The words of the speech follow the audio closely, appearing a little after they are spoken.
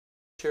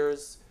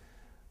shares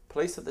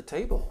place at the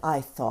table.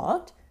 I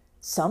thought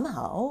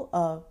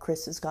somehow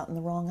Chris has gotten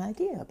the wrong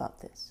idea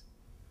about this.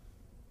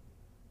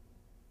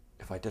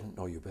 If I didn't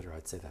know you better,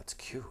 I'd say that's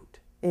cute.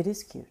 It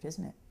is cute,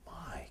 isn't it?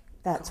 My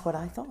That's God. what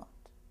I thought.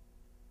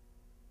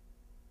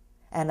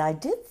 And I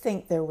did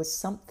think there was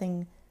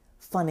something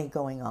funny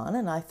going on,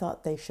 and I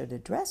thought they should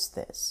address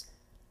this.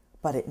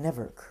 But it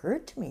never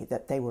occurred to me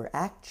that they were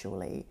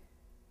actually,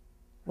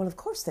 well, of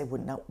course they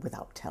wouldn't know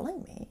without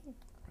telling me.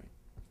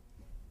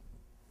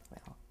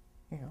 Right. Well,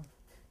 you know,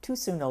 too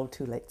soon old,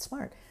 too late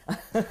smart.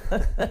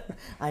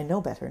 I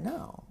know better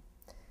now.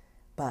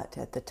 But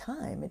at the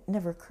time, it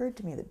never occurred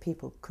to me that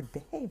people could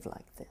behave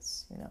like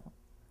this, you know.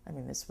 I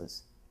mean, this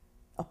was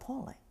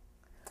appalling.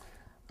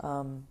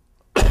 And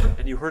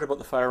you heard about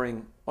the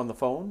firing on the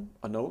phone?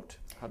 A note?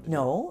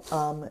 No,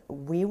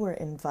 we were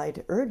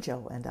invited,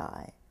 Urjo and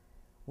I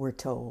were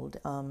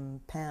told,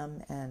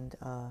 Pam and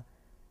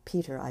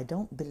Peter, I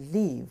don't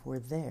believe were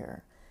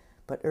there,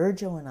 but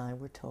Urjo and I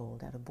were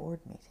told at a board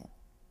meeting.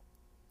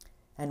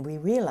 And we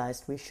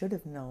realized we should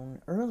have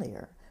known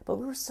earlier, but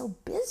we were so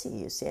busy,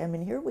 you see. I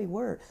mean, here we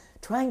were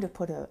trying to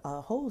put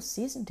a whole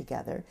season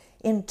together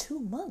in 2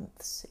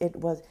 months.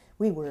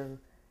 We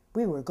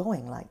were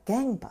going like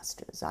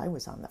gangbusters. I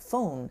was on the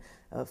phone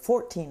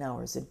 14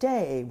 hours a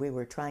day. We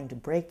were trying to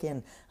break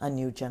in a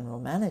new general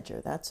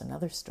manager. That's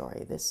another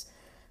story. This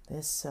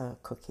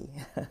cookie,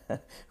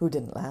 who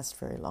didn't last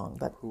very long.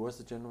 But who was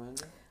the general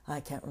manager? I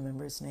can't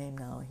remember his name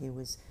now. He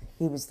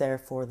was there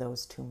for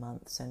those 2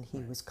 months, and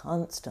he was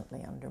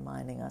constantly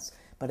undermining us.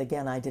 But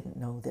again, I didn't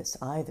know this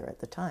either at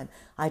the time.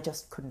 I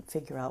just couldn't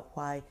figure out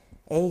why,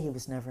 A, he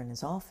was never in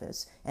his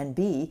office, and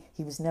B,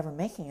 he was never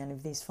making any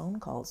of these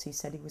phone calls he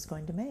said he was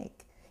going to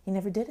make. He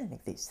never did any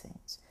of these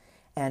things.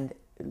 And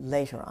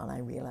later on, I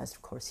realized,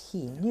 of course,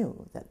 he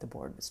knew that the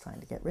board was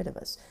trying to get rid of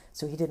us,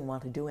 so he didn't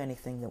want to do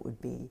anything that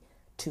would be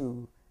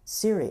too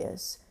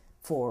serious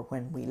for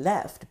when we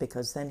left,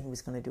 because then he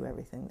was going to do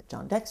everything that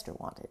John Dexter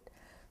wanted.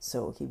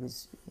 So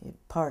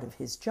part of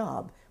his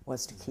job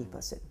was to keep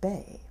us at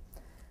bay.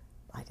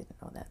 I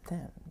didn't know that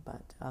then,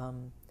 but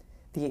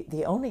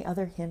the only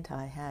other hint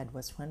I had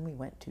was when we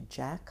went to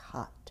Jack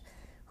Hutt,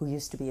 who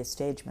used to be a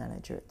stage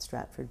manager at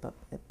Stratford, but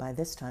by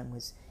this time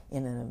was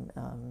in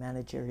a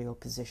managerial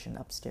position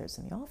upstairs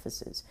in the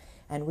offices,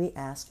 and we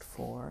asked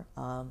for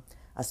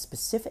a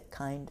specific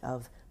kind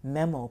of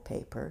memo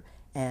paper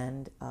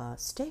and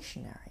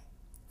stationery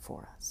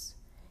for us.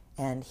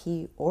 And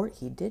he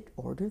did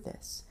order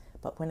this,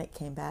 but when it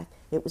came back,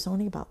 it was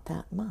only about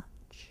that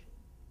much.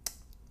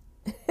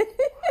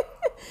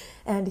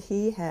 And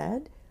he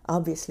had,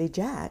 obviously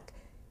Jack,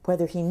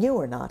 whether he knew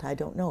or not, I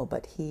don't know,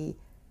 but he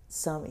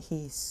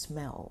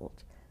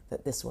smelled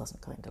that this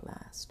wasn't going to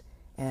last.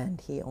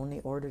 And he only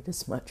ordered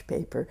as much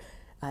paper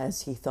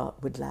as he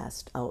thought would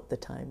last out the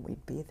time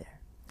we'd be there.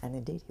 And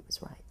indeed, he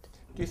was right.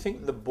 Do you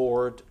think the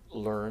board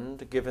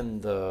learned, given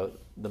the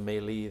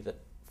melee that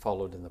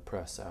followed in the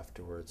press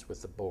afterwards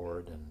with the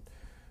board and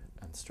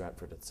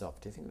Stratford itself,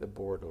 do you think the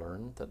board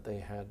learned that they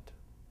had?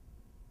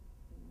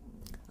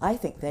 I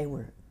think they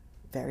were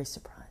very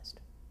surprised.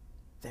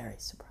 Very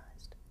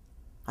surprised.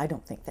 I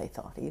don't think they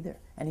thought either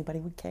anybody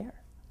would care.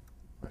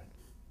 Right.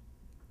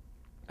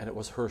 And it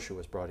was Hirsch who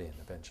was brought in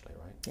eventually,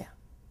 right? Yeah.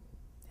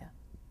 Yeah.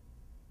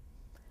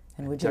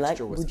 And would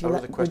Dexter you like... was out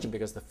of the question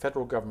because the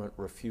federal government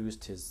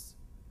refused his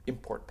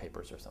import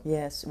papers or something.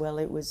 Yes, well,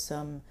 it was...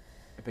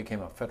 it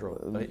became a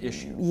federal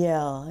issue.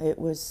 Yeah, it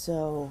was,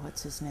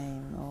 what's his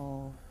name?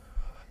 Oh...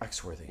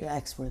 Axworthy. Yeah,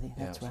 Axworthy,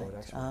 that's right.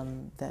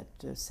 Axworthy.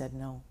 That said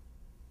no.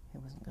 He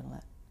wasn't going to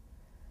let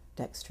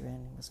Dexter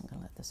in. He wasn't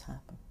going to let this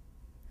happen.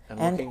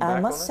 And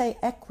I must say,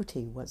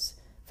 Equity was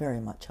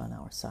very much on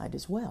our side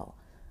as well.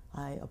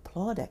 I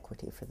applaud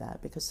Equity for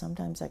that, because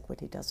sometimes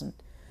Equity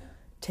doesn't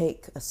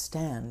take a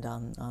stand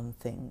on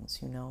things,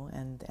 you know,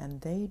 and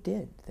they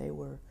did. They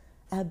were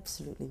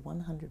absolutely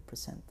 100%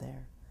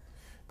 there.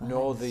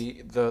 No,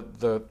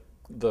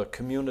 the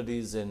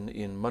communities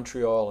in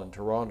Montreal and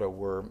Toronto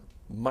were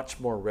much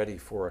more ready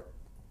for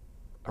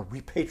a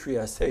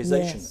repatriation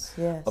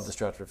of the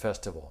Stratford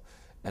Festival.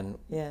 And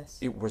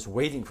it was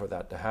waiting for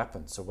that to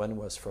happen. So when it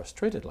was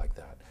frustrated like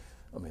that,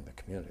 I mean, the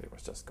community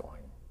was just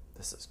going,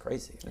 this is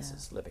crazy. This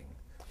is living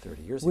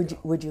 30 years ago.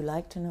 Would you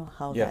like to know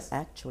how that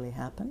actually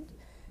happened?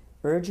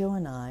 Urjo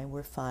and I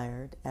were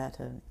fired at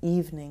an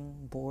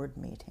evening board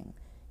meeting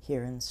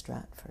here in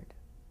Stratford.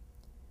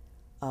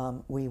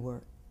 We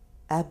were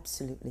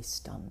absolutely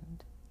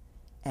stunned,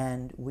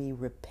 and we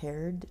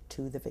repaired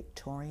to the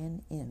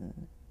Victorian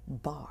Inn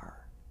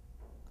bar.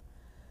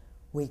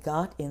 We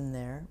got in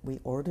there, we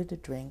ordered a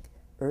drink.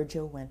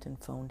 Urjo went and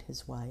phoned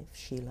his wife,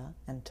 Sheila,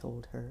 and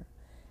told her,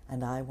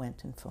 and I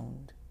went and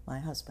phoned my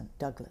husband,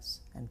 Douglas,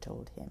 and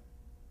told him.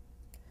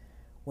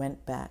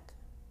 Went back,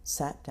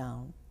 sat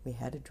down, we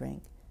had a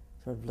drink,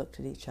 sort of looked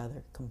at each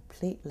other,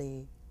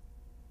 completely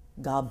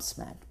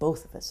gobsmacked,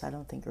 both of us. I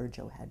don't think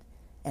Urjo had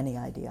any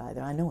idea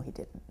either. I know he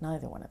didn't.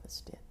 Neither one of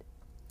us did.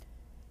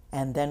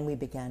 And then we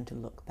began to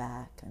look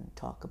back and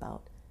talk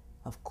about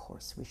Of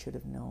course we should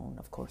have known.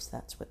 Of course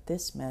that's what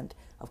this meant.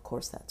 Of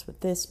course that's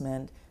what this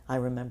meant. I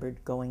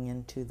remembered going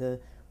into the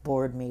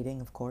board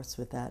meeting, of course,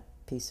 with that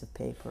piece of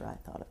paper. I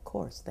thought, of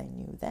course, they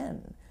knew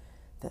then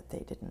that they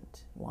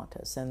didn't want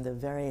us. And the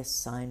various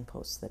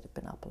signposts that had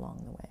been up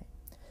along the way.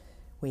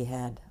 We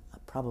had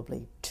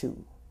probably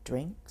 2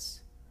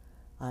 drinks.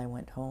 I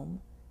went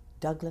home.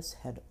 Douglas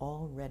had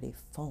already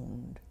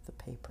phoned the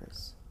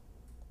papers.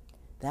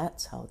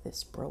 That's how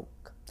this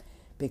broke,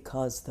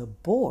 because the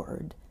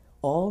board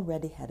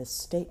already had a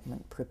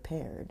statement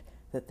prepared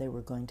that they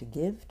were going to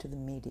give to the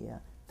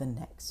media the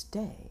next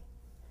day,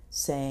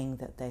 saying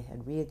that they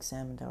had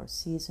re-examined our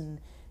season,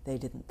 they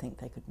didn't think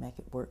they could make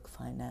it work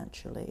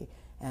financially,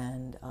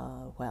 and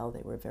while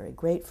they were very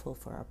grateful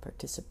for our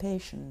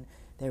participation,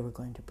 they were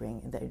going to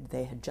bring,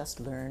 they had just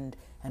learned,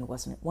 and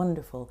wasn't it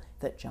wonderful,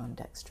 that John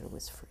Dexter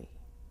was free.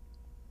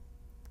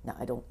 Now,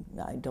 I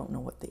don't know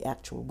what the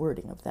actual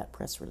wording of that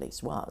press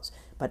release was,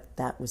 but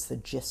that was the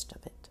gist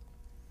of it.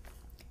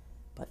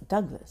 But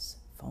Douglas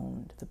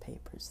phoned the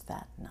papers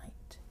that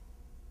night,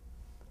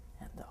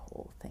 and the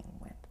whole thing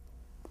went.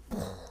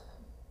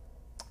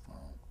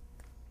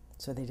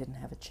 So they didn't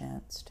have a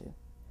chance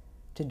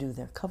to do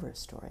their cover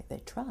story.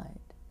 They tried,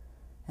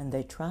 and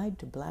they tried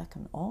to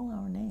blacken all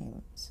our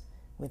names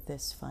with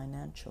this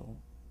financial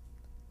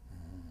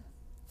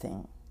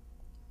thing.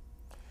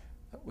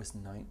 That was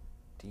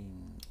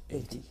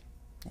 1980.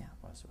 Yeah.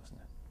 Wasn't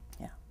it?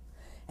 Yeah.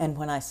 And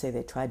when I say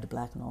they tried to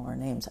blacken all our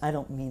names, I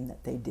don't mean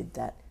that they did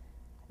that.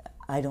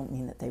 I don't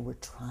mean that they were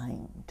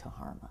trying to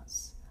harm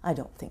us. I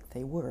don't think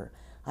they were.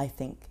 I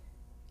think,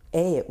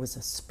 A, it was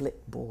a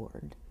split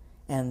board,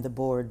 and the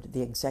board,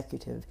 the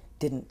executive,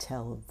 didn't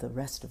tell the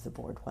rest of the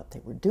board what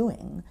they were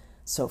doing.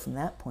 So from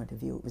that point of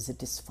view, it was a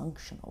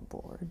dysfunctional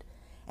board.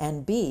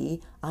 And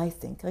B, I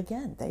think,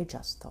 again, they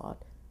just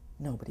thought,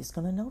 nobody's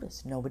going to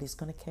notice. Nobody's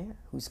going to care.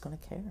 Who's going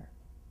to care?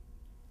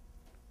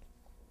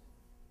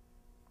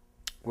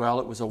 Well,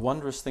 it was a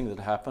wondrous thing that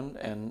happened,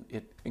 and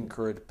it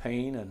incurred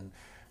pain and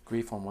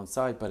grief on one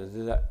side, but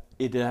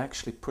it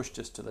actually pushed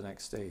us to the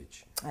next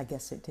stage. I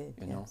guess it did,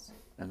 you yes.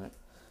 know?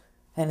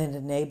 And it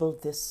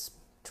enabled this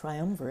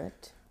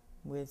triumvirate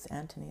with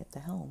Anthony at the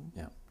helm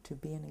to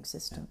be in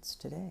existence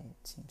today,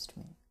 it seems to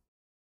me.